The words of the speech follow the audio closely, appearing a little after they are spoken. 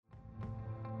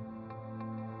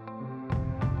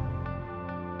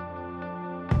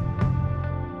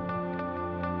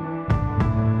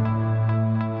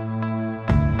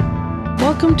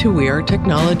Welcome to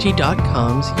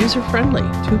WeAreTechnology.com's User-Friendly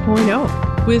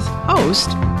 2.0 with host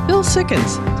Bill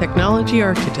Sikkens, Technology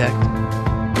Architect.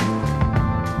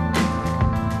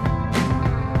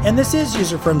 And this is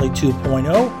User-Friendly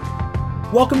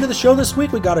 2.0. Welcome to the show this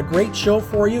week. We got a great show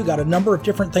for you. Got a number of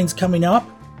different things coming up.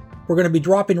 We're going to be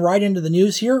dropping right into the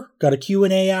news here. Got a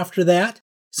Q&A after that.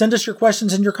 Send us your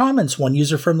questions and your comments. One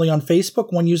user-friendly on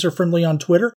Facebook, one user-friendly on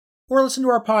Twitter, or listen to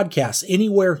our podcasts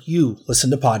anywhere you listen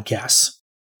to podcasts.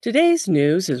 Today's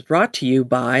news is brought to you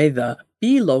by the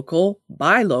Be Local,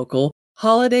 Buy Local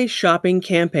holiday shopping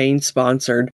campaign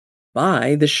sponsored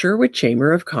by the Sherwood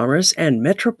Chamber of Commerce and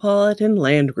Metropolitan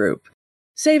Land Group.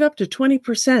 Save up to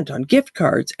 20% on gift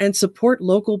cards and support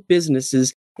local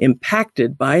businesses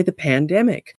impacted by the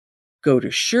pandemic. Go to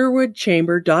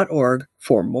sherwoodchamber.org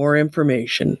for more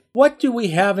information. What do we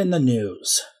have in the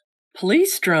news?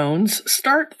 Police drones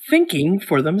start thinking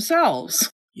for themselves.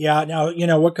 Yeah,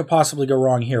 now, what could possibly go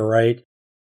wrong here, right?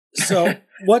 So,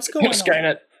 what's going on?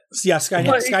 Skynet. Yeah,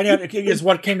 Skynet. Skynet is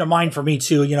what came to mind for me,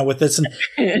 too, with this. And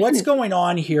what's going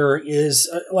on here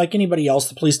is, like anybody else,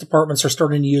 the police departments are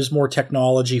starting to use more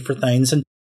technology for things. And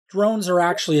drones are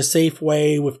actually a safe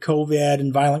way with COVID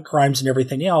and violent crimes and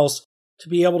everything else to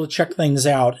be able to check things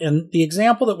out. And the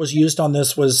example that was used on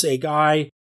this was a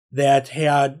guy that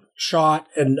had shot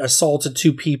and assaulted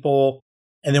two people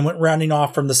and then went rounding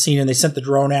off from the scene, and they sent the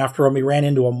drone after him. He ran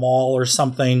into a mall or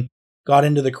something, got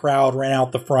into the crowd, ran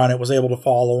out the front. It was able to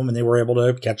follow him, and they were able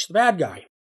to catch the bad guy.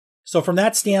 So from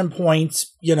that standpoint,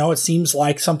 it seems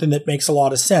like something that makes a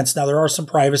lot of sense. Now, there are some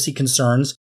privacy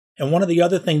concerns. And one of the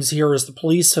other things here is the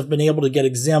police have been able to get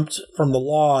exempt from the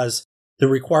laws that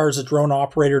requires a drone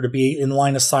operator to be in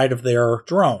line of sight of their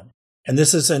drone. And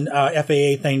this is an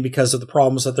FAA thing because of the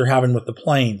problems that they're having with the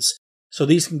planes. So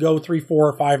these can go 3, 4,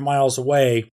 or 5 miles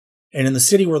away. And in the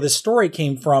city where this story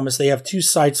came from is they have 2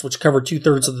 sites which cover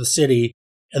 2/3 of the city,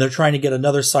 and they're trying to get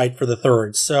another site for the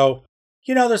third. So,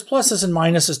 there's pluses and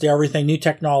minuses to everything. New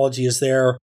technology is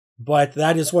there, but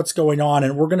that is what's going on.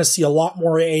 And we're going to see a lot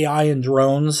more AI in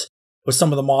drones with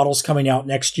some of the models coming out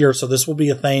next year. So this will be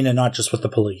a thing, and not just with the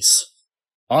police.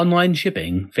 Online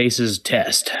shipping faces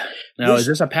test. Now, is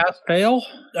this a pass-fail?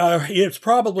 It's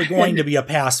probably going to be a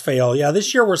pass-fail. Yeah,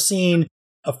 this year we're seeing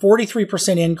a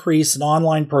 43% increase in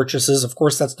online purchases. Of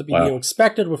course, that's to be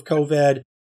expected with COVID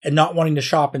and not wanting to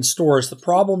shop in stores. The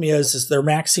problem is they're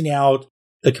maxing out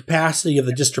the capacity of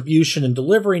the distribution and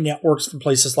delivery networks from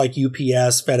places like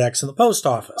UPS, FedEx, and the post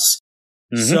office.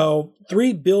 Mm-hmm. So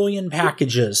 3 billion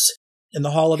packages in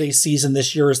the holiday season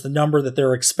this year is the number that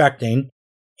they're expecting.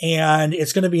 And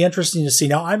it's going to be interesting to see.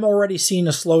 Now, I'm already seeing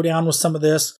a slowdown with some of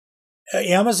this.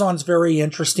 Amazon's very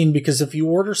interesting because if you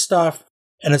order stuff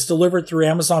and it's delivered through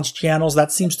Amazon's channels,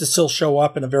 that seems to still show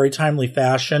up in a very timely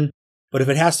fashion. But if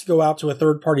it has to go out to a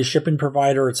third-party shipping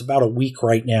provider, it's about a week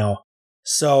right now.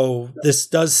 So this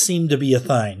does seem to be a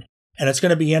thing. And it's going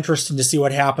to be interesting to see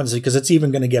what happens because it's even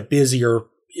going to get busier.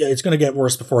 It's going to get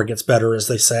worse before it gets better, as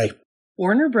they say.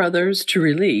 Warner Brothers to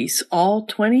release all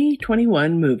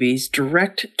 2021 movies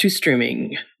direct to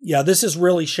streaming. Yeah, this is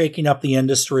really shaking up the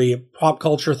industry. A pop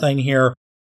culture thing here.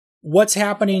 What's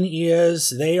happening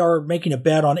is they are making a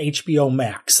bet on HBO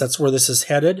Max. That's where this is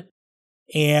headed.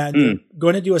 And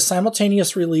going to do a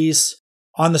simultaneous release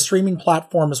on the streaming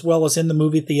platform as well as in the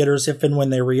movie theaters if and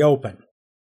when they reopen.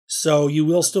 So you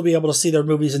will still be able to see their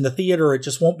movies in the theater. It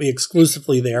just won't be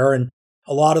exclusively there. And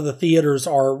a lot of the theaters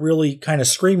are really kind of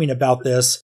screaming about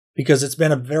this because it's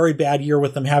been a very bad year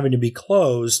with them having to be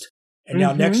closed. And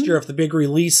now next year, if the big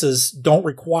releases don't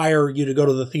require you to go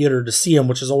to the theater to see them,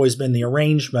 which has always been the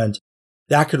arrangement,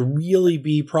 that could really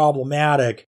be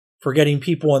problematic for getting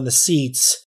people in the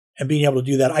seats and being able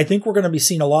to do that. I think we're going to be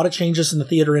seeing a lot of changes in the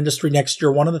theater industry next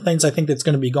year. One of the things I think that's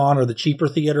going to be gone are the cheaper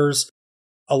theaters.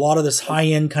 A lot of this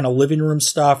high-end kind of living room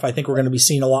stuff, I think we're going to be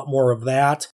seeing a lot more of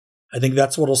that. I think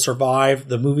that's what'll survive.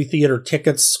 The movie theater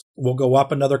tickets will go up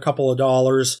another couple of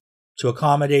dollars to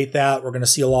accommodate that. We're going to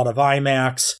see a lot of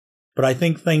IMAX. But I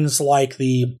think things like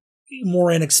the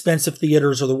more inexpensive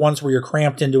theaters or the ones where you're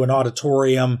cramped into an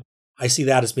auditorium, I see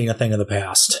that as being a thing of the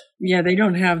past. Yeah, they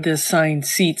don't have the assigned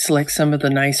seats like some of the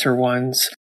nicer ones.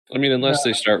 I mean, unless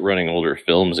they start running older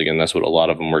films again, that's what a lot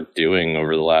of them were doing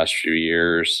over the last few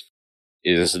years,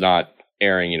 is not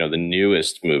airing, the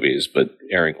newest movies, but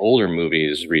airing older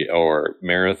movies or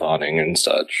marathoning and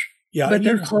such. Yeah, but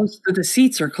they're close. The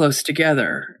seats are close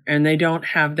together, and they don't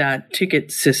have that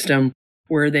ticket system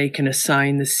where they can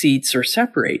assign the seats or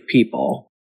separate people.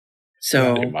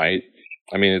 So they might.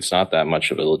 I mean, it's not that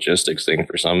much of a logistics thing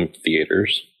for some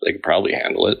theaters. They could probably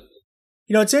handle it.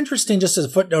 It's interesting, just as a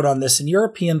footnote on this, in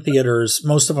European theaters,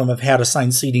 most of them have had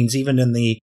assigned seatings, even in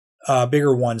the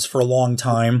bigger ones for a long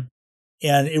time.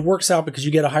 And it works out because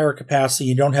you get a higher capacity.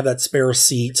 You don't have that spare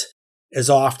seat as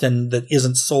often that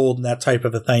isn't sold and that type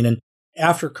of a thing. And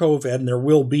after COVID, and there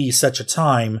will be such a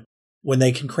time when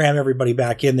they can cram everybody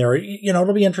back in there,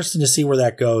 it'll be interesting to see where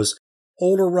that goes.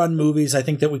 Older run movies, I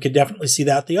think that we could definitely see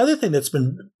that. The other thing that's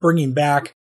been bringing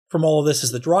back from all of this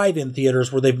is the drive-in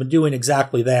theaters, where they've been doing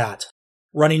exactly that.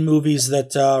 Running movies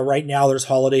that right now there's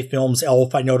holiday films.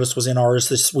 Elf, I noticed, was in ours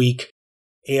this week,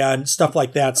 and stuff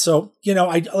like that. So,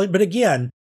 but again,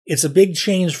 it's a big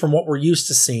change from what we're used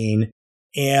to seeing.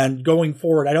 And going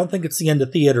forward, I don't think it's the end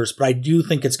of theaters, but I do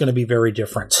think it's going to be very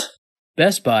different.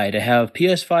 Best Buy to have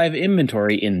PS5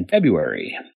 inventory in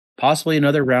February. Possibly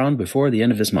another round before the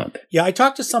end of this month. Yeah, I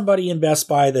talked to somebody in Best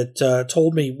Buy that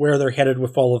told me where they're headed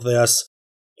with all of this.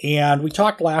 And we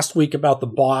talked last week about the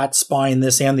bots buying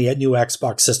this and the new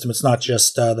Xbox system. It's not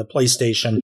just the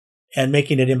PlayStation, and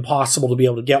making it impossible to be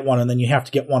able to get one. And then you have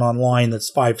to get one online that's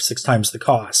 5-6 times the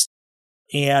cost.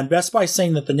 And Best Buy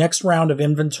saying that the next round of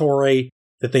inventory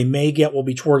that they may get will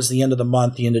be towards the end of the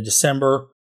month, the end of December.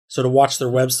 So to watch their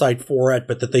website for it,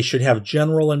 but that they should have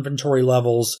general inventory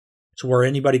levels to where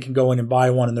anybody can go in and buy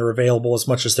one and they're available as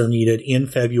much as they're needed in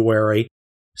February.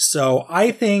 So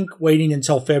I think waiting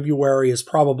until February is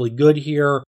probably good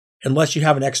here, unless you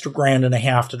have an extra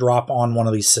 $1.50 to drop on one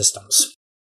of these systems.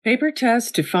 Paper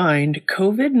test to find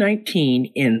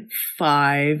COVID-19 in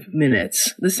 5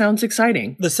 minutes. This sounds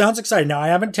exciting. Now, I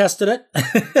haven't tested it,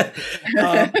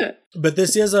 but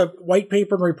this is a white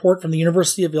paper and report from the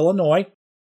University of Illinois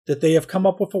that they have come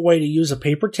up with a way to use a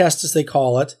paper test, as they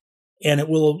call it, and it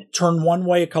will turn one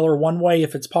way, a color one way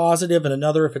if it's positive and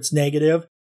another if it's negative.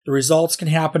 The results can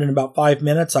happen in about 5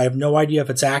 minutes. I have no idea if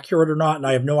it's accurate or not, and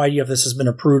I have no idea if this has been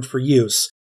approved for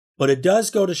use. But it does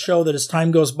go to show that as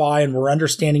time goes by and we're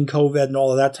understanding COVID and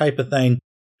all of that type of thing,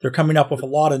 they're coming up with a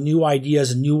lot of new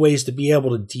ideas and new ways to be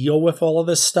able to deal with all of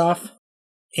this stuff.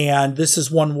 And this is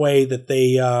one way that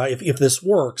they, if this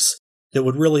works, that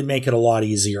would really make it a lot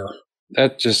easier.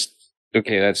 That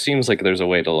seems like there's a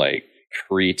way to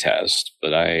pre-test,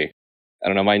 but I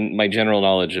don't know. My general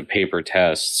knowledge of paper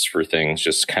tests for things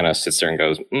just kind of sits there and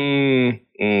goes,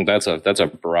 that's a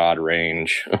broad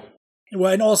range.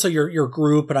 Well, and also your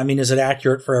group, and I mean, is it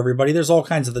accurate for everybody? There's all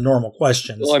kinds of the normal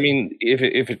questions. Well, I mean,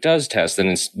 if it does test, then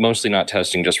it's mostly not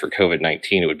testing just for COVID-19.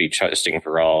 It would be testing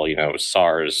for all,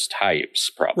 SARS types,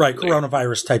 probably. Right,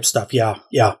 coronavirus type stuff. Yeah.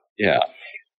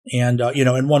 And,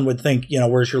 and one would think,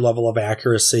 where's your level of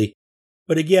accuracy?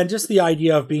 But again, just the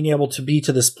idea of being able to be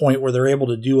to this point where they're able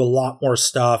to do a lot more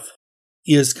stuff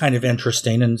is kind of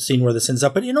interesting, and seeing where this ends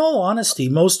up. But in all honesty,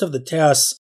 most of the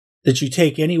tests that you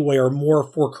take anyway are more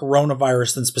for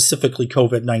coronavirus than specifically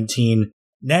COVID-19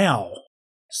 now.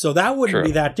 So that wouldn't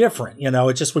be that different.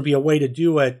 It just would be a way to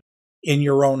do it in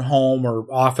your own home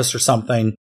or office or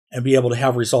something and be able to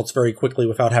have results very quickly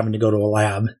without having to go to a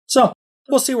lab. So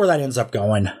we'll see where that ends up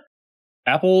going.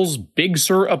 Apple's Big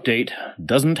Sur update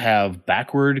doesn't have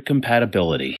backward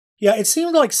compatibility. Yeah, it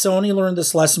seemed like Sony learned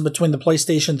this lesson between the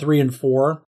PlayStation 3 and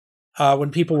 4.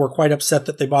 When people were quite upset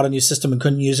that they bought a new system and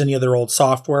couldn't use any of their old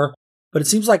software. But it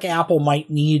seems like Apple might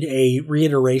need a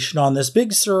reiteration on this.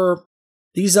 Big Sur,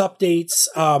 these updates,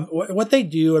 what they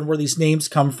do and where these names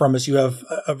come from is you have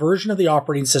a version of the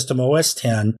operating system, OS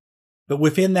X, but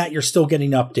within that you're still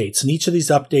getting updates. And each of these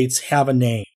updates have a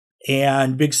name,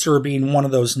 and Big Sur being one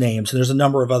of those names. And there's a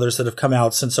number of others that have come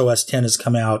out since OS X has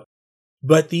come out.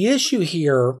 But the issue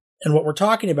here, and what we're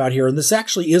talking about here, and this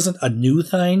actually isn't a new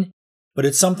thing, but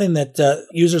it's something that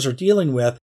users are dealing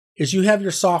with, is you have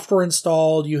your software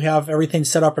installed, you have everything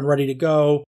set up and ready to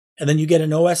go, and then you get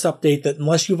an OS update that,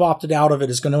 unless you've opted out of it,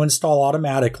 is going to install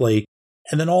automatically,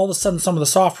 and then all of a sudden some of the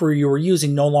software you were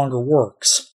using no longer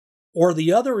works. Or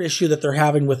the other issue that they're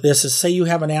having with this is, say you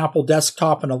have an Apple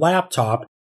desktop and a laptop,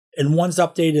 and one's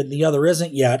updated and the other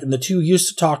isn't yet, and the two used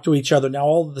to talk to each other, now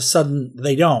all of a sudden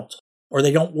they don't, or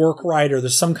they don't work right, or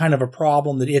there's some kind of a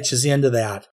problem that itches into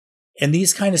that. And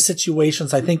these kind of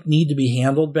situations, I think, need to be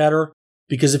handled better,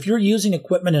 because if you're using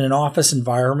equipment in an office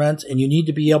environment and you need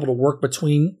to be able to work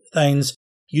between things,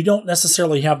 you don't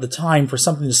necessarily have the time for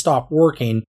something to stop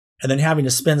working and then having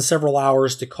to spend several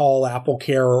hours to call Apple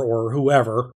Care or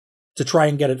whoever to try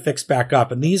and get it fixed back up.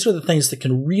 And these are the things that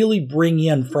can really bring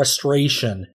in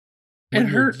frustration. And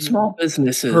hurt small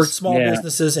businesses.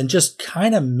 Businesses and just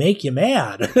kind of make you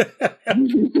mad.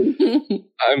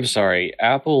 I'm sorry,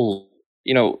 Apple,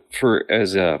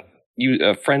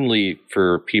 friendly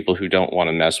for people who don't want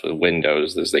to mess with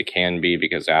Windows as they can be,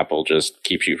 because Apple just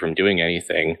keeps you from doing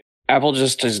anything. Apple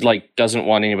just doesn't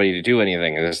want anybody to do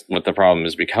anything. And that's what the problem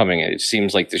is becoming. It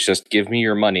seems like it's just give me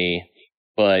your money,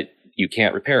 but you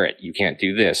can't repair it. You can't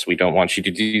do this. We don't want you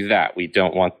to do that. We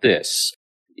don't want this.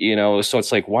 So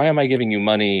it's like, why am I giving you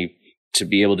money to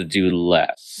be able to do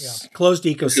less? Yeah. Closed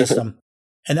ecosystem.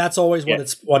 And that's always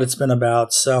what it's been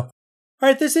about. So, all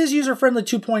right, this is User Friendly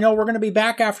 2.0. We're going to be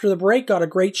back after the break. Got a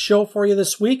great show for you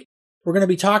this week. We're going to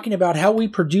be talking about how we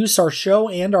produce our show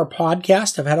and our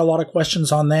podcast. I've had a lot of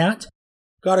questions on that.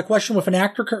 Got a question with an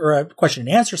actor, or a question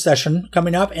and answer session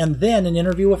coming up, and then an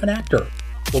interview with an actor.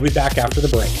 We'll be back after the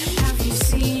break. Have you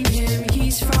seen him?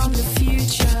 He's from the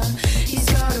future. He's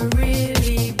got a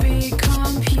really big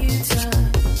computer.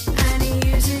 And he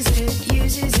uses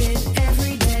it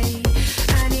every day.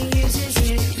 And he uses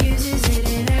it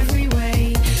in every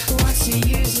way. What's he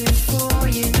use it for?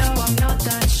 You know I'm not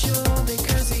that sure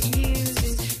because it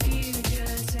uses future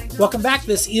technology. Welcome back.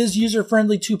 This is User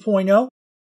Friendly 2.0.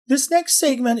 This next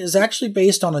segment is actually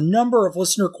based on a number of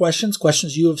listener questions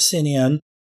you have sent in,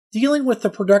 dealing with the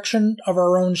production of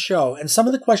our own show. And some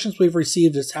of the questions we've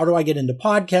received is, how do I get into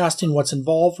podcasting? What's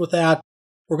involved with that?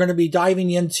 We're going to be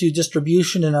diving into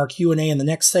distribution in our Q&A in the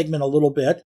next segment a little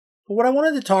bit. But what I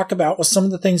wanted to talk about was some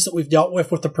of the things that we've dealt with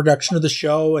the production of the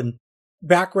show and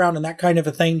background and that kind of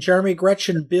a thing. Jeremy,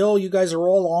 Gretchen, Bill, you guys are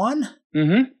all on?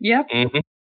 Mm-hmm. Yep. Mm-hmm.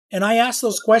 And I asked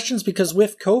those questions because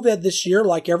with COVID this year,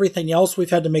 like everything else, we've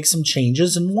had to make some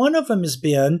changes. And one of them has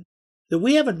been that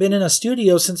we haven't been in a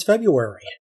studio since February.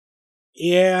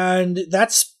 And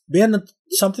that's been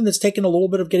something that's taken a little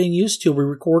bit of getting used to. We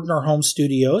record in our home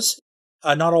studios.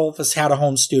 Not all of us had a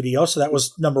home studio, so that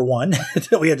was number one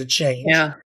that we had to change.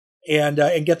 Yeah. And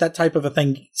get that type of a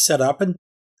thing set up. And,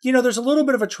 there's a little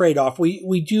bit of a trade-off.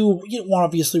 We do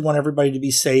obviously want everybody to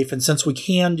be safe. And since we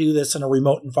can do this in a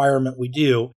remote environment, we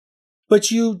do. But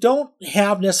you don't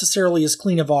have necessarily as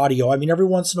clean of audio. I mean, every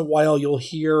once in a while you'll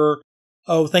hear,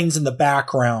 things in the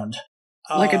background.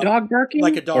 Like a dog barking?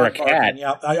 Like a dog Or a barking, cat.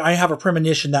 yeah. I have a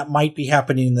premonition that might be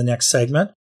happening in the next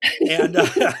segment. And,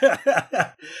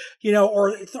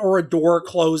 or a door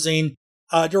closing.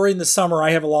 During the summer,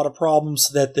 I have a lot of problems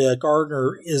that the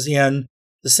gardener is in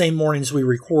the same mornings we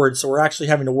record. So we're actually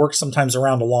having to work sometimes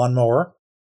around a lawnmower.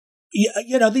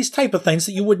 These type of things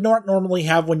that you would not normally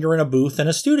have when you're in a booth in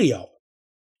a studio.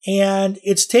 And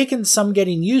it's taken some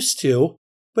getting used to,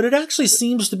 but it actually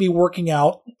seems to be working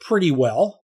out pretty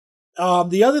well.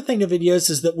 The other thing of it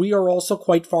is that we are also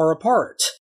quite far apart.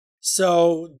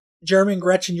 So, Jeremy and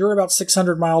Gretchen, you're about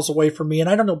 600 miles away from me. And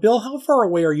I don't know, Bill, how far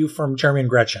away are you from Jeremy and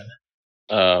Gretchen?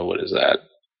 What is that?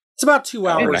 It's about 2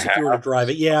 hours if you were to drive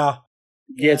it. Yeah.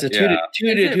 Yeah, it's a two to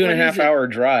 2.5 hour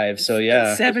drive. So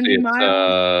yeah, 70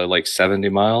 miles? Like 70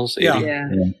 miles? 80? Yeah.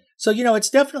 So, it's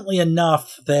definitely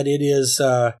enough that it is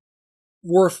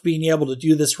worth being able to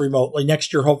do this remotely.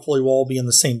 Next year, hopefully, we'll all be in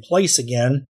the same place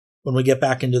again when we get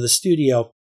back into the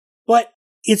studio. But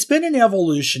it's been an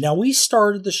evolution. Now, we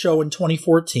started the show in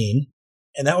 2014,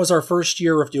 and that was our first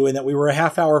year of doing that. We were a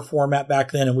half-hour format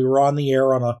back then, and we were on the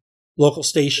air on a local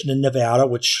station in Nevada,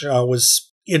 which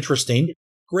was interesting.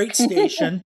 Great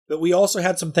station, but we also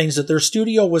had some things that their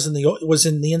studio was in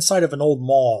the inside of an old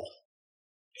mall.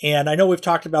 And I know we've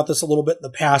talked about this a little bit in the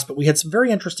past, but we had some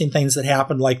very interesting things that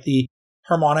happened, like the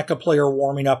harmonica player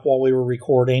warming up while we were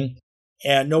recording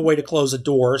and no way to close a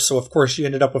door. So, of course, you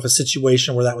ended up with a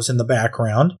situation where that was in the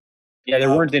background. Yeah, there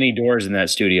weren't any doors in that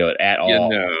studio at all.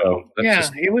 Yeah, no.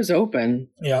 It was open.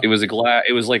 Yeah. It was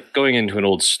it was like going into an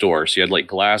old store. So you had like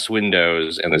glass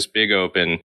windows and this big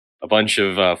open, a bunch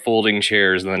of folding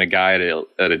chairs, and then a guy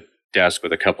at a desk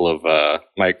with a couple of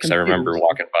mics. I remember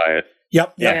walking by it.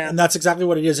 Yep. Yeah. And that's exactly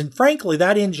what it is. And frankly,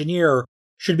 that engineer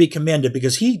should be commended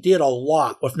because he did a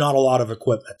lot with not a lot of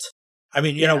equipment. I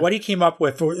mean, what he came up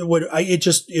with,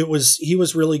 he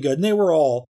was really good. And they were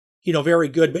all, very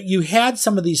good. But you had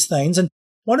some of these things. And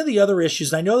one of the other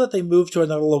issues, and I know that they moved to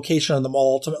another location in the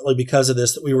mall ultimately because of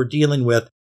this that we were dealing with,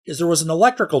 is there was an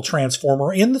electrical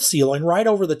transformer in the ceiling right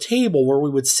over the table where we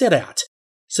would sit at.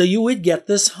 So you would get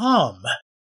this hum.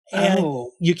 And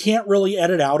you can't really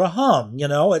edit out a hum,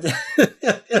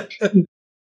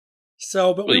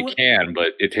 So, but you can,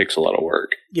 but it takes a lot of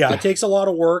work. Yeah, it takes a lot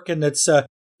of work, and it's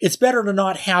better to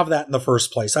not have that in the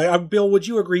first place. Bill, would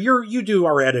you agree? You do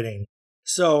our editing,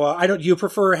 so do you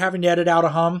prefer having to edit out a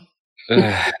hum?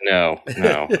 No.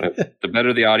 The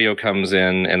better the audio comes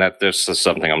in, and this is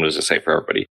something I'm going to say for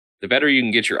everybody. The better you can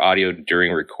get your audio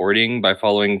during recording by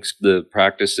following the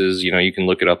practices, you can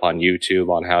look it up on YouTube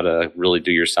on how to really do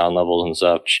your sound levels and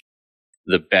such.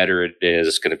 The better it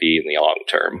is going to be in the long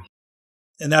term.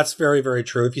 And that's very, very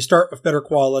true. If you start with better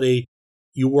quality,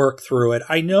 you work through it.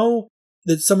 I know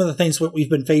that some of the things what we've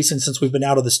been facing since we've been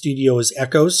out of the studio is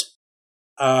echoes.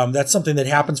 That's something that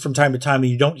happens from time to time,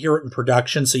 and you don't hear it in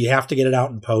production, so you have to get it out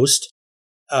in post.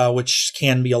 which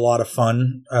can be a lot of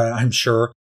fun, I'm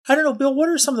sure. I don't know, Bill, what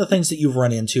are some of the things that you've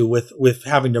run into with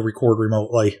having to record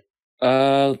remotely?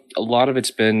 A lot of it's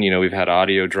been, we've had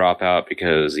audio drop out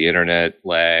because the internet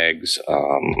lags.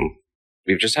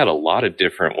 We've just had a lot of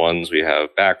different ones. We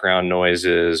have background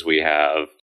noises. We have, of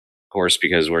course,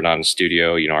 because we're not in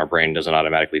studio, our brain doesn't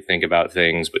automatically think about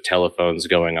things, but telephones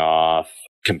going off,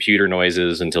 computer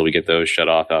noises until we get those shut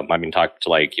off. Talk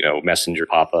to messenger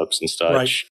pop-ups and such.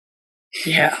 Right.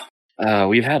 Yeah.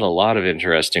 We've had a lot of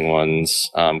interesting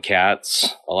ones.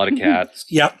 Cats, a lot of cats.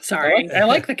 Yep. Sorry. I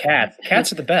like the cats.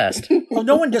 Cats are the best. Well,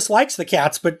 no one dislikes the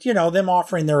cats, but, them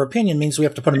offering their opinion means we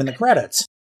have to put them in the credits.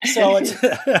 So it's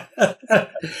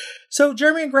So,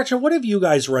 Jeremy and Gretchen, what have you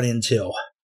guys run into?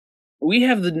 We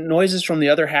have the noises from the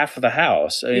other half of the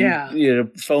house.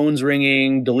 Phones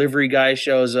ringing, delivery guy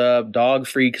shows up, dog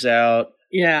freaks out.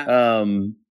 Yeah.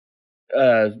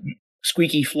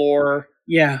 Squeaky floor.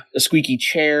 Yeah. A squeaky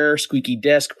chair, squeaky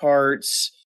desk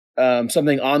parts,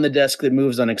 something on the desk that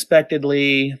moves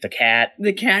unexpectedly, the cat.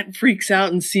 The cat freaks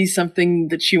out and sees something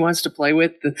that she wants to play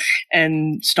with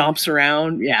and stomps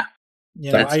around. Yeah.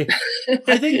 I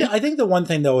think the one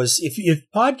thing, though, is if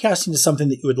podcasting is something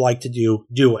that you would like to do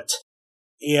it.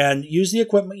 And use the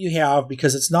equipment you have,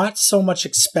 because it's not so much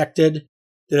expected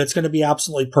that it's going to be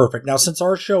absolutely perfect. Now, since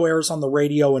our show airs on the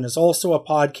radio and is also a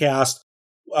podcast,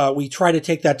 we try to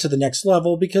take that to the next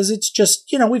level, because it's just,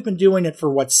 we've been doing it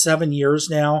for 7 years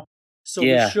now. So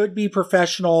we should be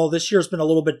professional. This year's been a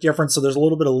little bit different, so there's a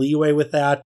little bit of leeway with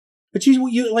that. But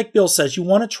you like Bill says, you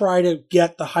want to try to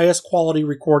get the highest quality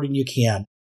recording you can.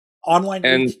 Online.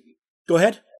 And go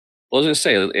ahead. Well, I was going to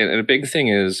say, and a big thing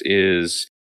is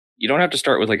you don't have to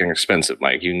start with an expensive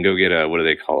mic. You can go get what do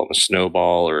they call them? A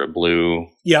Snowball or a Blue.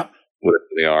 Yeah. Whatever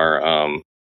they are.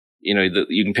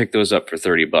 You can pick those up for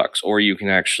 $30, or you can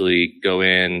actually go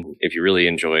in, if you really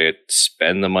enjoy it,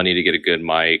 spend the money to get a good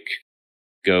mic,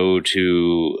 go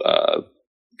to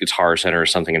Guitar Center or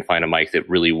something and find a mic that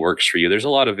really works for you. There's a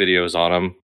lot of videos on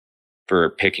them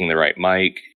for picking the right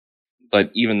mic.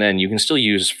 But even then, you can still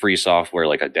use free software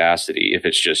like Audacity. If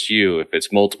it's just you, if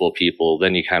it's multiple people,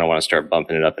 then you kind of want to start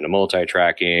bumping it up into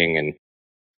multi-tracking. And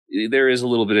there is a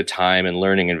little bit of time and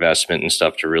learning investment and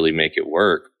stuff to really make it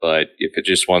work. But if it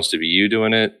just wants to be you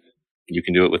doing it, you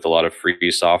can do it with a lot of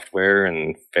free software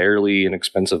and fairly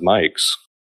inexpensive mics.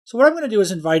 So what I'm going to do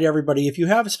is invite everybody. If you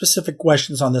have specific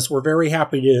questions on this, we're very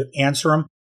happy to answer them.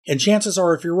 And chances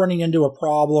are, if you're running into a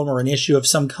problem or an issue of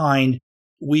some kind,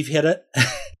 we've hit it.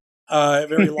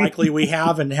 Very likely we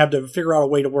have, and have to figure out a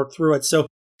way to work through it. So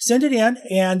send it in.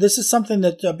 And this is something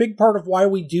that a big part of why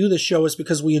we do the show is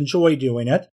because we enjoy doing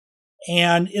it.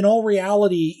 And in all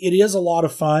reality, it is a lot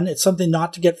of fun. It's something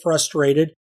not to get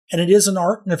frustrated. And it is an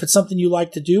art. And if it's something you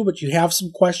like to do, but you have some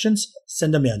questions,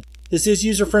 send them in. This is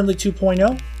User Friendly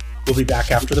 2.0. We'll be back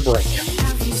after the break.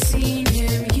 Have you seen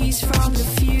him? He's from the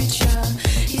future.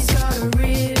 He's got a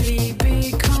really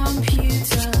big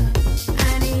computer,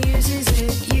 and he uses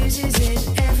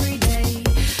it every day.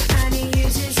 And he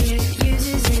uses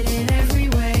it in every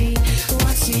way.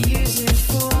 What's he use it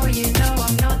for?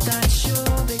 I'm not that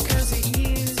sure, because it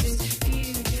uses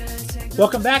future technology.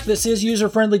 Welcome back. This is User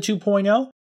Friendly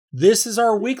 2.0. This is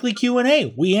our weekly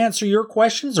Q&A. We answer your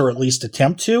questions, or at least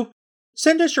attempt to.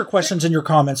 Send us your questions and your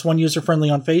comments, one user-friendly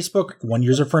on Facebook, one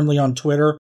user-friendly on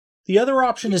Twitter. The other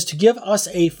option is to give us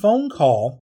a phone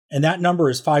call, and that number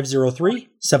is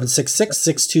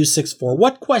 503-766-6264.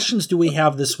 What questions do we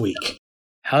have this week?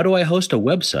 How do I host a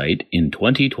website in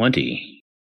 2020?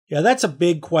 Yeah, that's a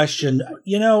big question.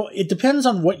 It depends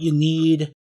on what you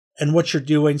need and what you're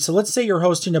doing. So let's say you're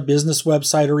hosting a business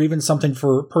website or even something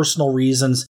for personal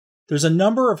reasons. There's a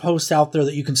number of hosts out there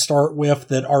that you can start with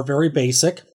that are very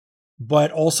basic,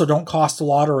 but also don't cost a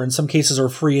lot, or in some cases are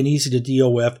free and easy to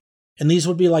deal with. And these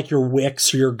would be like your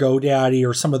Wix or your GoDaddy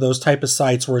or some of those type of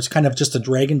sites where it's kind of just a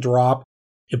drag and drop.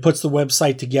 It puts the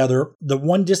website together. The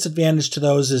one disadvantage to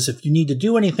those is if you need to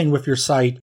do anything with your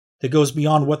site that goes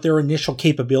beyond what their initial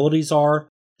capabilities are,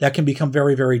 that can become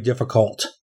very, very difficult.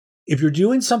 If you're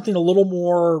doing something a little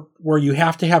more where you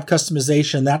have to have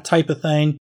customization, that type of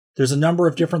thing, there's a number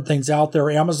of different things out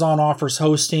there. Amazon offers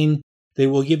hosting. They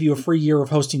will give you a free year of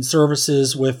hosting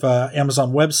services with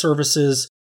Amazon Web Services.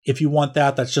 If you want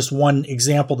that, that's just one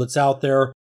example that's out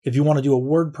there. If you want to do a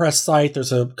WordPress site,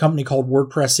 there's a company called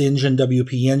WordPress Engine,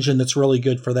 WP Engine, that's really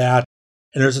good for that.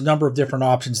 And there's a number of different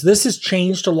options. This has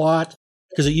changed a lot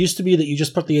because it used to be that you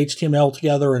just put the HTML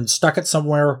together and stuck it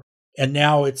somewhere. And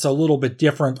now it's a little bit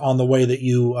different on the way that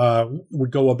you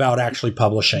would go about actually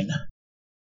publishing.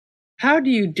 How do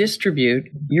you distribute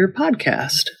your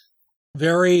podcast?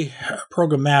 Very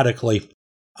programmatically.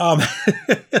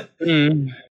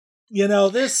 You know,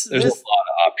 there's a lot of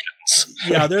options.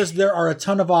 Yeah, there are a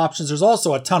ton of options. There's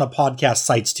also a ton of podcast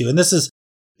sites too. And this is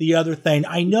the other thing.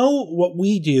 I know what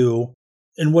we do,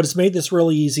 and what has made this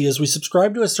really easy is we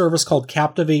subscribe to a service called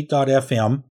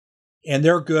Captivate.fm, and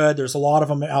they're good. There's a lot of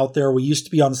them out there. We used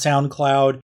to be on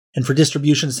SoundCloud, and for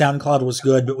distribution, SoundCloud was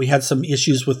good, but we had some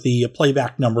issues with the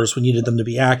playback numbers. We needed them to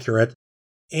be accurate.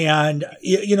 And,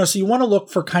 you know, so you want to look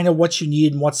for kind of what you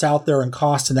need and what's out there and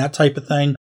cost and that type of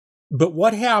thing. But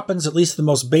what happens, at least the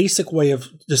most basic way of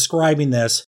describing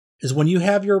this, is when you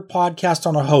have your podcast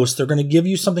on a host, they're going to give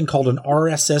you something called an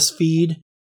RSS feed.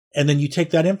 And then you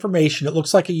take that information. It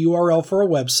looks like a URL for a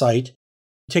website.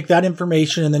 You take that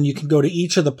information, and then you can go to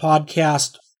each of the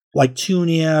podcasts, like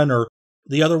TuneIn or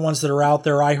the other ones that are out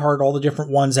there, iHeart, all the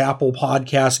different ones, Apple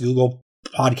Podcasts, Google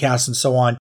Podcasts, and so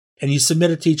on. And you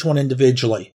submit it to each one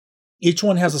individually. Each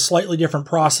one has a slightly different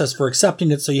process for accepting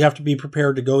it, so you have to be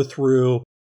prepared to go through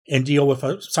and deal with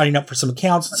signing up for some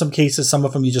accounts. In some cases, some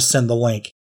of them you just send the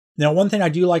link. Now, one thing I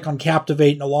do like on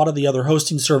Captivate, and a lot of the other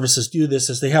hosting services do this,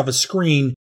 is they have a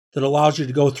screen that allows you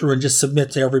to go through and just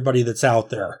submit to everybody that's out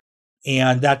there.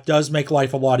 And that does make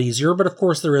life a lot easier, but of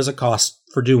course there is a cost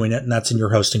for doing it, and that's in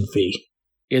your hosting fee.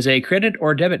 Is a credit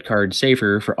or debit card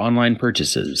safer for online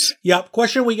purchases? Yep,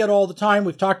 question we get all the time.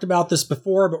 We've talked about this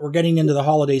before, but we're getting into the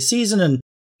holiday season, and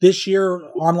this year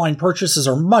online purchases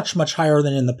are much, much higher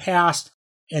than in the past.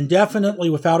 And definitely,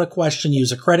 without a question,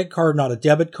 use a credit card, not a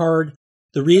debit card.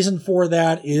 The reason for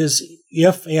that is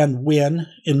if and when,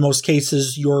 in most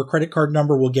cases, your credit card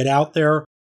number will get out there.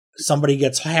 Somebody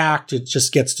gets hacked, it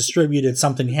just gets distributed,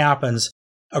 something happens.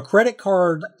 A credit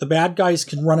card, the bad guys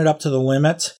can run it up to the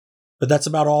limit, but that's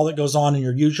about all that goes on, and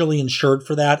you're usually insured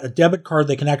for that. A debit card,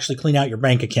 they can actually clean out your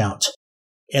bank account.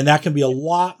 And that can be a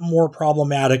lot more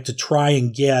problematic to try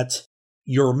and get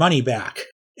your money back.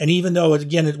 And even though,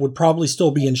 again, it would probably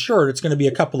still be insured, it's going to be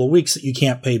a couple of weeks that you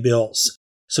can't pay bills.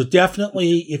 So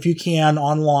definitely, if you can,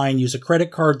 online, use a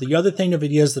credit card. The other thing of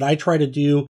it is that I try to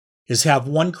do is have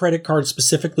one credit card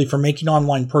specifically for making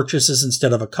online purchases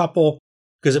instead of a couple,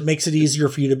 because it makes it easier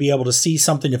for you to be able to see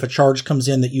something if a charge comes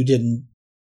in that you didn't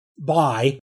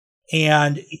buy.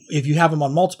 And if you have them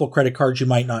on multiple credit cards, you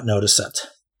might not notice it.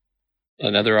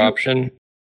 Another option,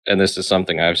 and this is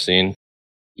something I've seen,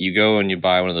 you go and you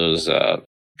buy one of those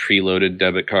preloaded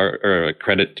debit card or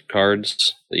credit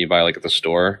cards that you buy like at the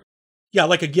store. Yeah,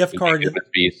 like a gift card.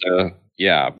 Visa.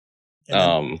 Yeah.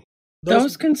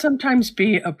 Those can sometimes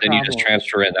be a problem. Then you just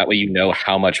transfer it. That way you know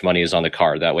how much money is on the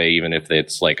card. That way, even if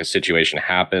it's like a situation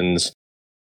happens,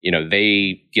 you know,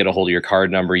 they get a hold of your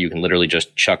card number. You can literally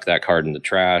just chuck that card in the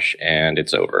trash and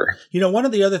it's over. You know, one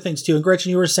of the other things too, and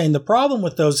Gretchen, you were saying the problem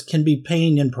with those can be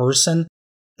paying in person.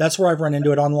 That's where I've run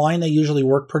into it. Online, they usually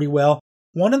work pretty well.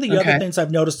 One of the other things I've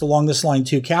noticed along this line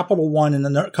too, Capital One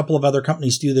and a couple of other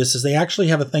companies do this, is they actually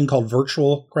have a thing called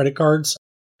virtual credit cards.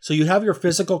 So you have your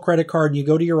physical credit card and you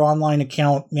go to your online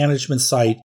account management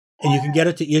site and you can get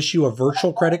it to issue a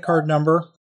virtual credit card number.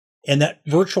 And that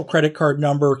virtual credit card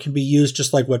number can be used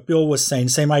just like what Bill was saying.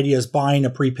 Same idea as buying a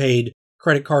prepaid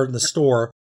credit card in the store.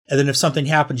 And then if something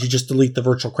happens, you just delete the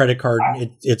virtual credit card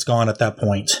and it's gone at that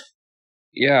point.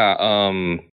 Yeah.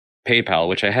 PayPal,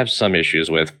 which I have some issues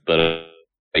with, but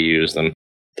I use them.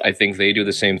 I think they do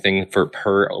the same thing for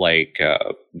per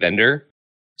vendor.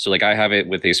 So like I have it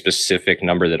with a specific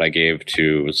number that I gave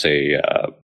to say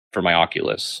for my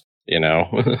Oculus, you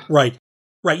know? Right.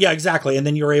 Yeah, exactly. And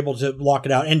then you're able to lock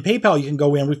it out. And PayPal, you can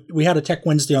go in. We had a Tech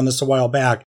Wednesday on this a while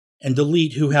back and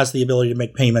delete who has the ability to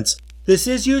make payments. This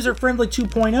is User Friendly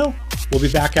 2.0. We'll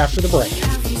be back after the break.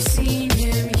 Have you seen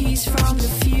him? He's from the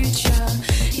future.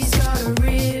 He's got a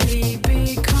really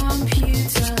big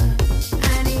computer.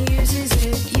 And he uses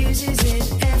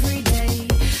it every day.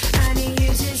 And he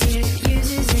uses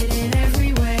it in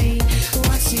every way.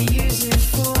 What's he use it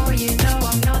for? You know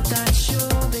I'm not that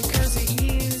sure because it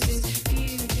uses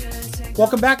future technology.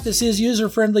 Welcome back. This is User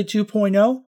Friendly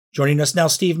 2.0. Joining us now,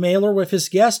 Steve Mehler with his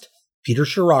guest, Peter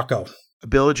Sherayko.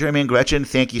 Bill, Jeremy, and Gretchen,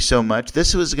 thank you so much.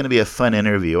 This was going to be a fun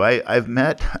interview. I've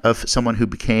met someone who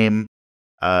became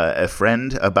a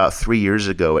friend about 3 years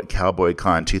ago at Cowboy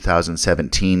Con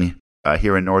 2017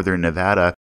 here in Northern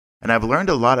Nevada, and I've learned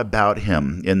a lot about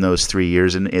him in those 3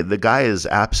 years, and the guy is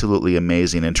absolutely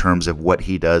amazing in terms of what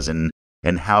he does and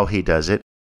how he does it.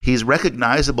 He's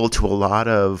recognizable to a lot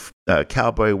of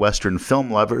cowboy western film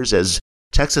lovers as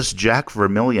Texas Jack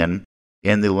Vermillion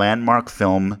in the landmark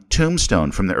film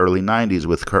Tombstone from the early 90s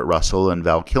with Kurt Russell and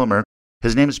Val Kilmer.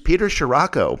 His name is Peter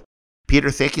Sherayko.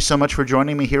 Peter, thank you so much for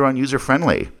joining me here on User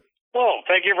Friendly. Well,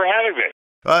 thank you for having me.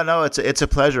 No, it's a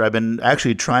pleasure. I've been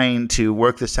actually trying to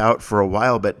work this out for a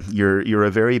while, but you're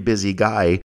a very busy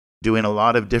guy doing a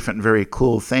lot of different very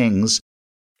cool things.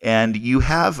 And you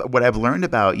have, what I've learned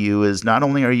about you is not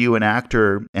only are you an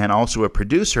actor and also a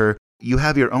producer, you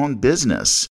have your own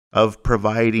business of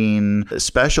providing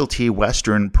specialty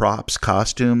Western props,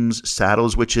 costumes,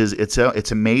 saddles, which is,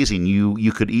 it's amazing.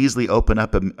 You could easily open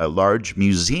up a large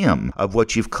museum of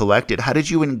what you've collected. How did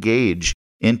you engage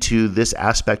into this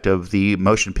aspect of the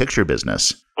motion picture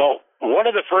business? Well, one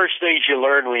of the first things you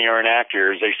learn when you're an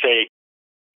actor is they say,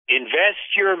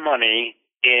 invest your money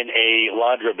in a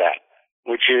laundromat,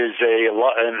 which is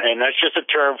and that's just a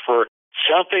term for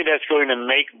something that's going to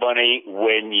make money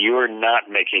when you're not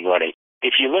making money.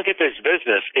 If you look at this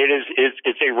business,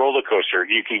 it's a roller coaster.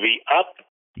 You can be up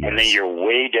and then you're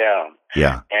way down.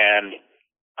 Yeah. And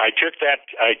I took that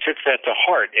to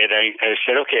heart, and I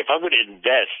said, okay, if I'm going to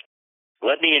invest,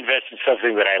 let me invest in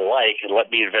something that I like, and let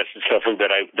me invest in something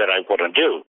that I want to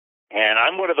do. And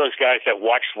I'm one of those guys that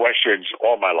watched Westerns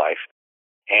all my life.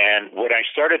 And when I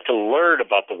started to learn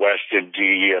about the West in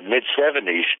the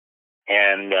mid-'70s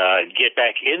and get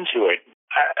back into it,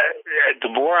 the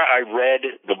more I read,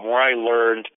 the more I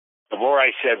learned, the more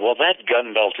I said, well, that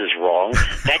gun belt is wrong.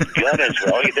 That gun is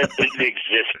wrong. That didn't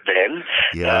exist then.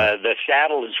 Yeah. The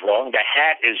saddle is wrong. The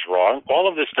hat is wrong. All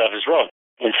of this stuff is wrong.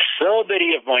 And so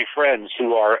many of my friends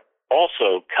who are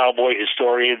also cowboy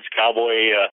historians,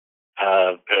 cowboy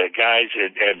guys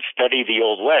and study the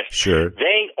Old West, sure,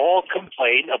 they all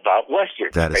complain about Western.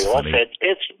 That is they all funny. said,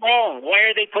 it's wrong. Why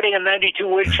are they putting a 92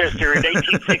 Winchester in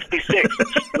 1866?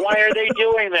 Why are they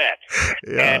doing that?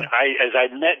 Yeah. And as I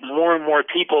met more and more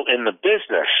people in the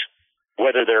business,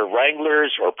 whether they're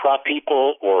wranglers or prop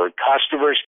people or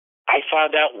costumers, I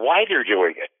found out why they're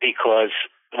doing it. Because,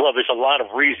 well, there's a lot of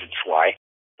reasons why.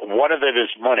 One of them is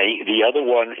money. The other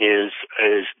one is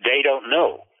they don't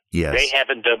know. Yes. They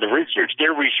haven't done the research.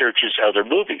 Their research is other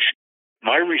movies.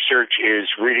 My research is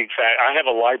reading I have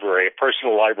a library, a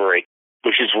personal library,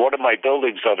 which is one of my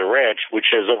buildings on the ranch,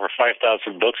 which has over 5,000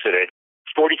 books in it.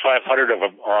 4,500 of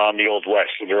them are on the Old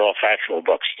West, and they're all factual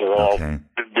books. They're all,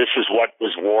 this is what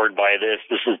was worn by this.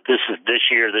 This is this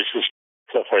year. This is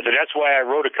so forth. And that's why I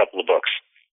wrote a couple of books.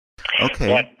 Okay.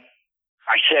 But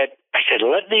I said,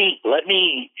 let me,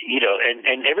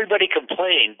 and everybody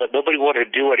complained, but nobody wanted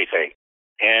to do anything.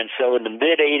 And so in the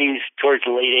mid-'80s, towards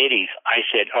the late 80s, I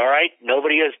said, all right,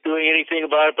 nobody is doing anything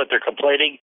about it, but they're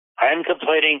complaining. I'm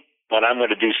complaining, but I'm going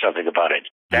to do something about it.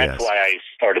 That's why I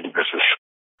started the business.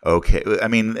 Okay. I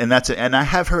mean, and I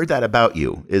have heard that about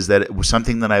you, is that it was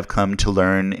something that I've come to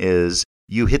learn is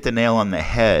you hit the nail on the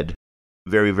head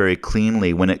very, very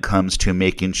cleanly when it comes to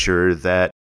making sure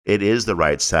that it is the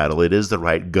right saddle, it is the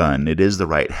right gun, it is the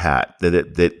right hat,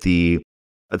 that the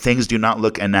things do not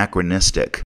look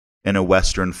anachronistic in a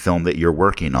Western film that you're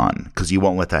working on, because you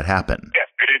won't let that happen. Yeah,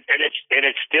 and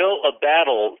it's still a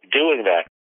battle doing that.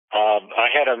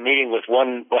 I had a meeting with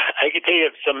I could tell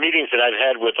you some meetings that I've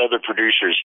had with other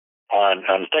producers on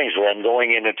things where I'm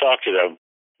going in to talk to them.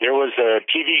 There was a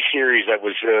TV series that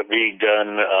was being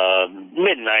done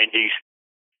mid-'90s,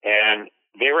 and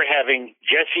they were having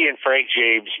Jesse and Frank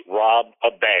James rob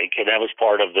a bank, and that was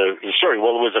part of the story.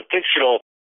 Well, it was a fictional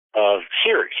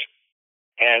series.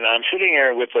 And I'm sitting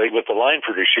there with the line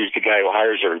producer, who's the guy who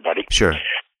hires everybody. Sure.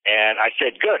 And I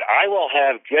said, good, I will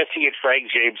have Jesse and Frank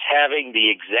James having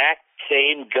the exact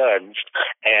same guns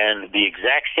and the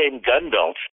exact same gun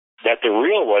belts that the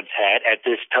real ones had at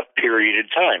this period in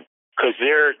time. Because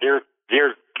their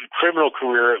criminal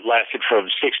career lasted from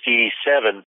 67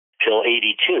 till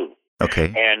 82.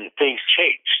 Okay. And things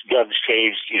changed. Guns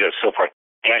changed, so forth.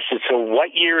 And I said, so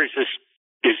what year is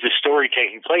the story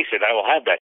taking place in? I will have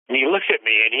that. And he looks at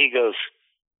me and he goes,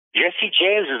 Jesse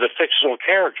James is a fictional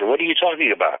character. What are you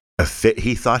talking about?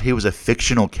 He thought he was a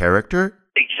fictional character?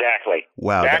 Exactly.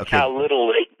 Wow. That's how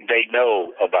little they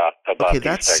know about Okay, these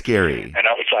that's things. scary. And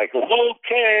I was like,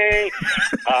 okay.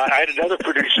 I had another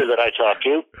producer that I talked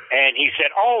to, and he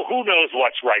said, oh, who knows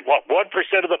what's right? What, 1%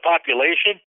 of the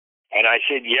population? And I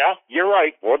said, yeah, you're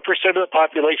right. 1% of the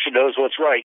population knows what's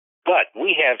right. But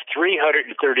we have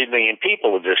 330 million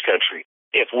people in this country.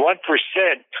 If 1%,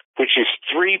 which is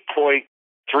 3.3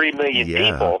 million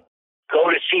people, go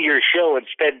to see your show and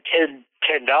spend $10,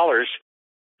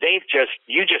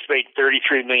 you just made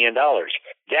 $33 million.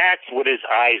 That's when his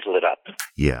eyes lit up.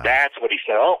 Yeah. That's what he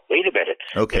said. Oh, wait a minute.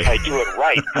 Okay. If I do it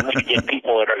right, I'm going to get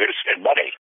people that are going to spend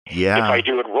money. Yeah. If I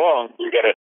do it wrong, you're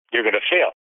going to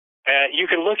fail. You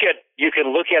can look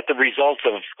at the results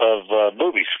of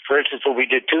movies. For instance, when we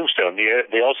did Tombstone,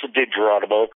 they also did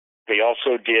Geronimo. They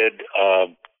also did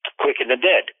Quick and the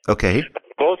Dead. Okay.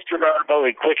 Both Geronimo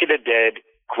and Quick and the Dead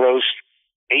grossed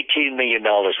 $18 million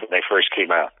when they first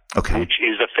came out, which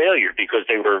is a failure because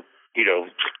they were,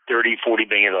 $30, $40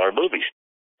 million movies.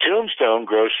 Tombstone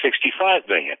grossed $65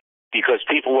 million because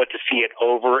people went to see it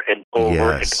over and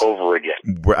over and over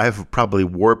again. I've probably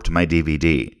warped my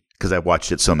DVD because I've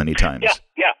watched it so many times.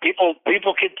 Yeah. People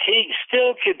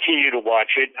still continue to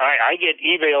watch it. I get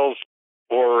emails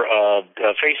or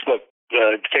Facebook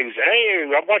things. Hey,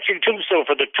 I'm watching Tombstone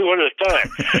for the 200th time,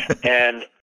 and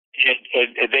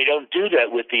they don't do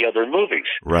that with the other movies,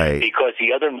 right? Because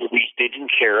the other movies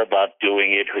didn't care about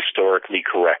doing it historically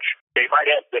correct. They might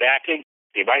have good acting,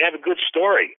 they might have a good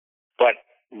story, but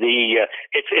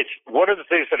it's one of the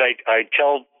things that I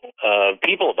tell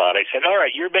people about. I said, all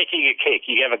right, you're making a cake.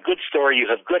 You have a good story, you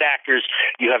have good actors,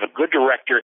 you have a good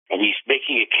director, and he's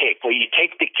making a cake. Well, you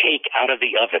take the cake out of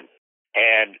the oven,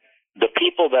 and the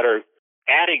people that are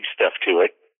adding stuff to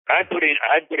it, I'm putting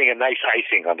a nice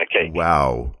icing on the cake.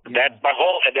 Wow. That's my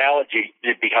whole analogy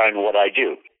behind what I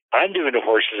do. I'm doing the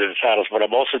horses and saddles, but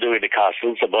I'm also doing the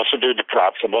costumes. I'm also doing the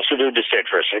props. I'm also doing the set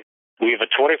dressing. We have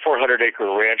a 2,400-acre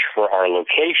ranch for our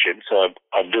location, so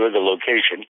I'm doing the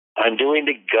location. I'm doing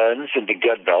the guns and the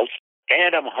gun belts,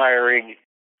 and I'm hiring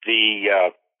the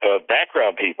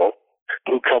background people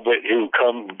who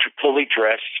come fully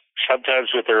dressed,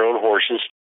 sometimes with their own horses,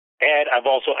 and I'm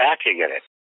also acting in it.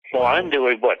 So I'm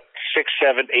doing, 6,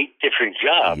 7, 8 different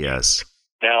jobs. Yes.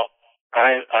 Now,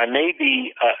 I may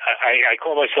be, I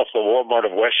call myself the Walmart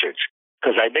of Westerns,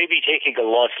 because I may be taking a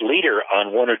loss leader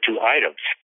on 1 or 2 items,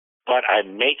 but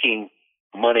I'm making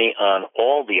money on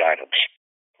all the items.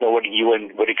 So when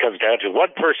it comes down to it,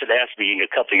 one person asked me a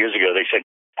couple of years ago, they said,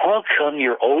 how come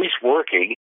you're always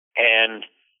working and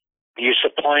you're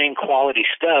supplying quality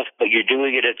stuff, but you're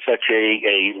doing it at such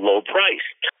a low price?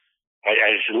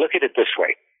 I said, look at it this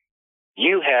way.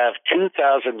 You have $2,000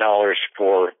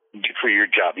 for your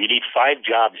job. You need 5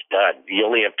 jobs done. You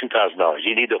only have $2,000.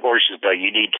 You need the horses done.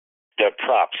 You need the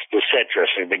props, the set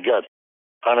dressing, the gun.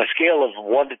 On a scale of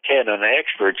 1 to 10 on the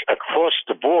experts, across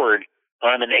the board,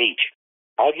 I'm an 8.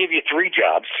 I'll give you 3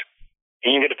 jobs,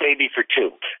 and you're going to pay me for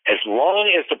 2. As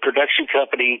long as the production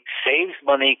company saves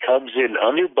money, comes in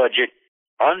under budget,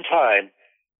 on time,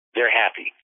 they're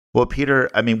happy. Well, Peter,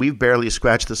 we've barely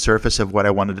scratched the surface of what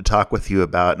I wanted to talk with you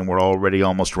about, and we're already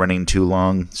almost running too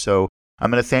long. So I'm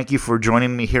going to thank you for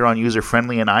joining me here on User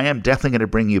Friendly, and I am definitely going to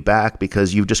bring you back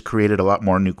because you've just created a lot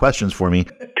more new questions for me.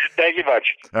 Thank you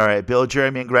much. All right, Bill,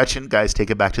 Jeremy, and Gretchen, guys, take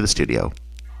it back to the studio.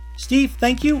 Steve,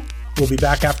 thank you. We'll be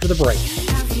back after the break.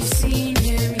 Have you seen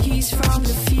him? He's from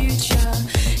the future.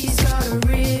 He's got a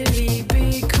really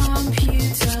big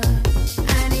computer,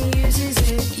 and he uses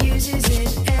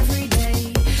it every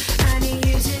day. And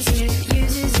he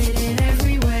uses it in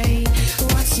every way.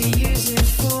 What's he use it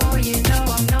for?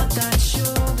 I'm not that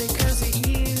sure because it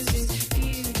uses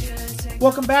future.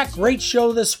 Welcome back. Great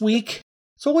show this week.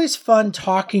 It's always fun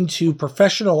talking to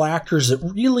professional actors that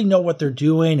really know what they're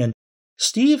doing, and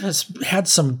Steve has had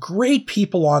some great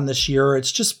people on this year.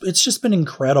 It's just been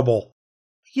incredible.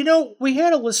 We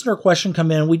had a listener question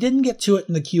come in. We didn't get to it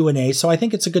in the Q&A, so I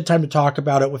think it's a good time to talk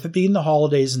about it with it being the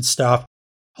holidays and stuff.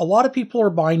 A lot of people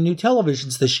are buying new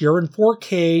televisions this year, and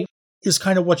 4K is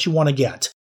kind of what you want to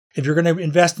get. If you're going to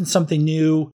invest in something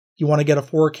new, you want to get a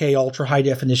 4K ultra high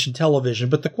definition television.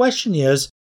 But the question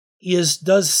is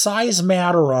does size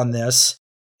matter on this?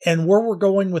 And where we're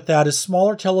going with that is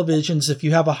smaller televisions. If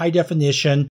you have a high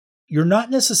definition, you're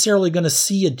not necessarily going to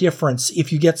see a difference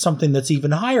if you get something that's even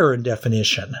higher in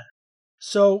definition.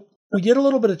 So we did a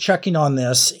little bit of checking on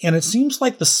this, and it seems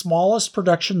like the smallest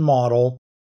production model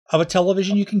of a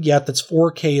television you can get that's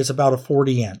 4K is about a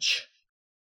 40-inch.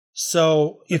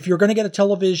 So if you're going to get a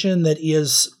television that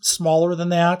is smaller than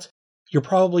that, you're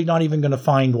probably not even going to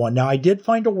find one. Now, I did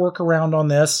find a workaround on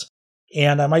this.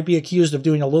 And I might be accused of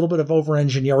doing a little bit of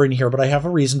over-engineering here, but I have a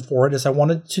reason for it, is I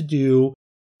wanted to do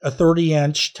a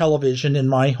 30-inch television in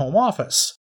my home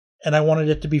office. And I wanted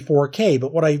it to be 4K.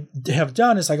 But what I have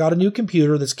done is I got a new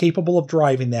computer that's capable of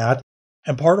driving that.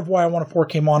 And part of why I want a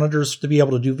 4K monitor is to be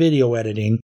able to do video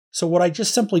editing. So what I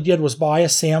just simply did was buy a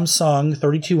Samsung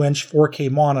 32-inch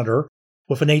 4K monitor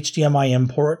with an HDMI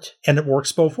import, and it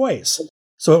works both ways.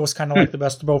 So it was kind of like the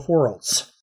best of both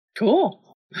worlds. Cool.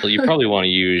 Well, you probably want to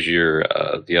use your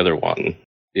the other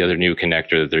new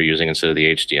connector that they're using instead of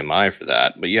the HDMI for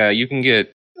that. But yeah, you can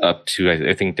get up to,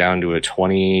 I think, down to a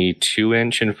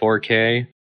 22-inch in 4K,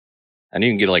 and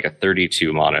you can get like a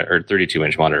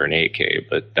 32-inch monitor in 8K.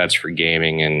 But that's for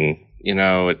gaming, and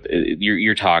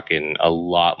you're talking a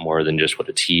lot more than just what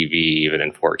a TV even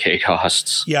in 4K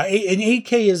costs. Yeah, and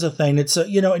 8K is a thing. It's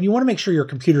and you want to make sure your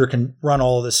computer can run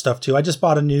all of this stuff too. I just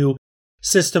bought a new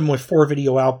system with 4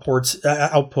 video outputs,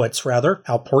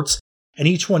 and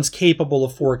each one's capable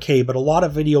of 4K, but a lot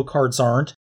of video cards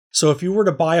aren't. So if you were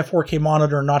to buy a 4K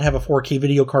monitor and not have a 4K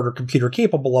video card or computer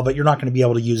capable of it, you're not going to be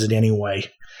able to use it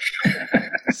anyway.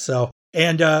 So,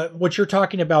 and what you're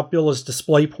talking about, Bill, is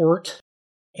DisplayPort.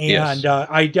 And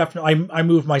yes. I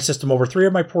moved my system over. 3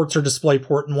 of my ports are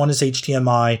DisplayPort and 1 is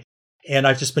HDMI. And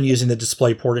I've just been using the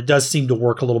DisplayPort. It does seem to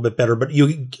work a little bit better. But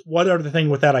one other thing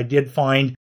with that I did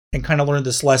find and kind of learned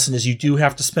this lesson is you do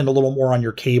have to spend a little more on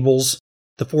your cables.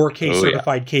 The 4K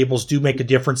certified cables do make a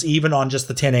difference, even on just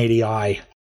the 1080i.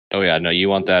 Oh, yeah. No, you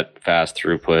want that fast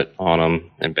throughput on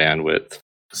them and bandwidth.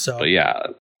 So, but yeah,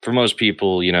 for most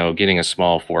people, getting a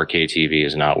small 4K TV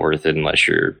is not worth it unless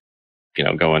you're,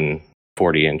 going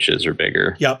 40 inches or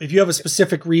bigger. Yeah, if you have a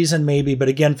specific reason, maybe. But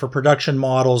again, for production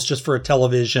models, just for a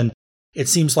television, it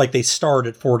seems like they start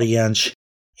at 40 inch.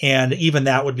 And even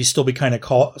that would still be kind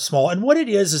of small. And what it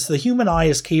is the human eye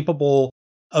is capable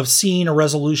of seeing a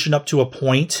resolution up to a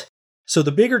point. So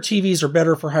the bigger TVs are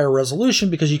better for higher resolution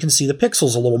because you can see the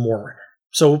pixels a little more.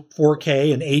 So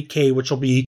 4K and 8K, which will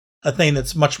be a thing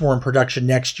that's much more in production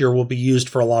next year, will be used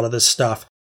for a lot of this stuff.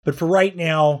 But for right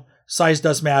now, size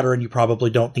does matter and you probably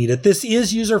don't need it. This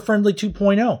is User-Friendly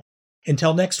 2.0.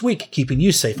 Until next week, keeping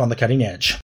you safe on the cutting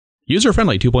edge.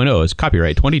 User-Friendly 2.0 is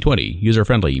copyright 2020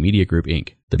 User-Friendly Media Group,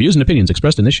 Inc. The views and opinions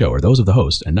expressed in this show are those of the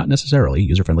host and not necessarily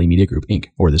User-Friendly Media Group, Inc.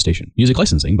 or the station. Music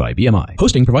licensing by BMI.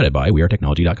 Hosting provided by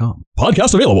WeAreTechnology.com.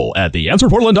 Podcast available at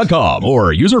theanswerportland.com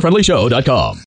or userfriendlyshow.com.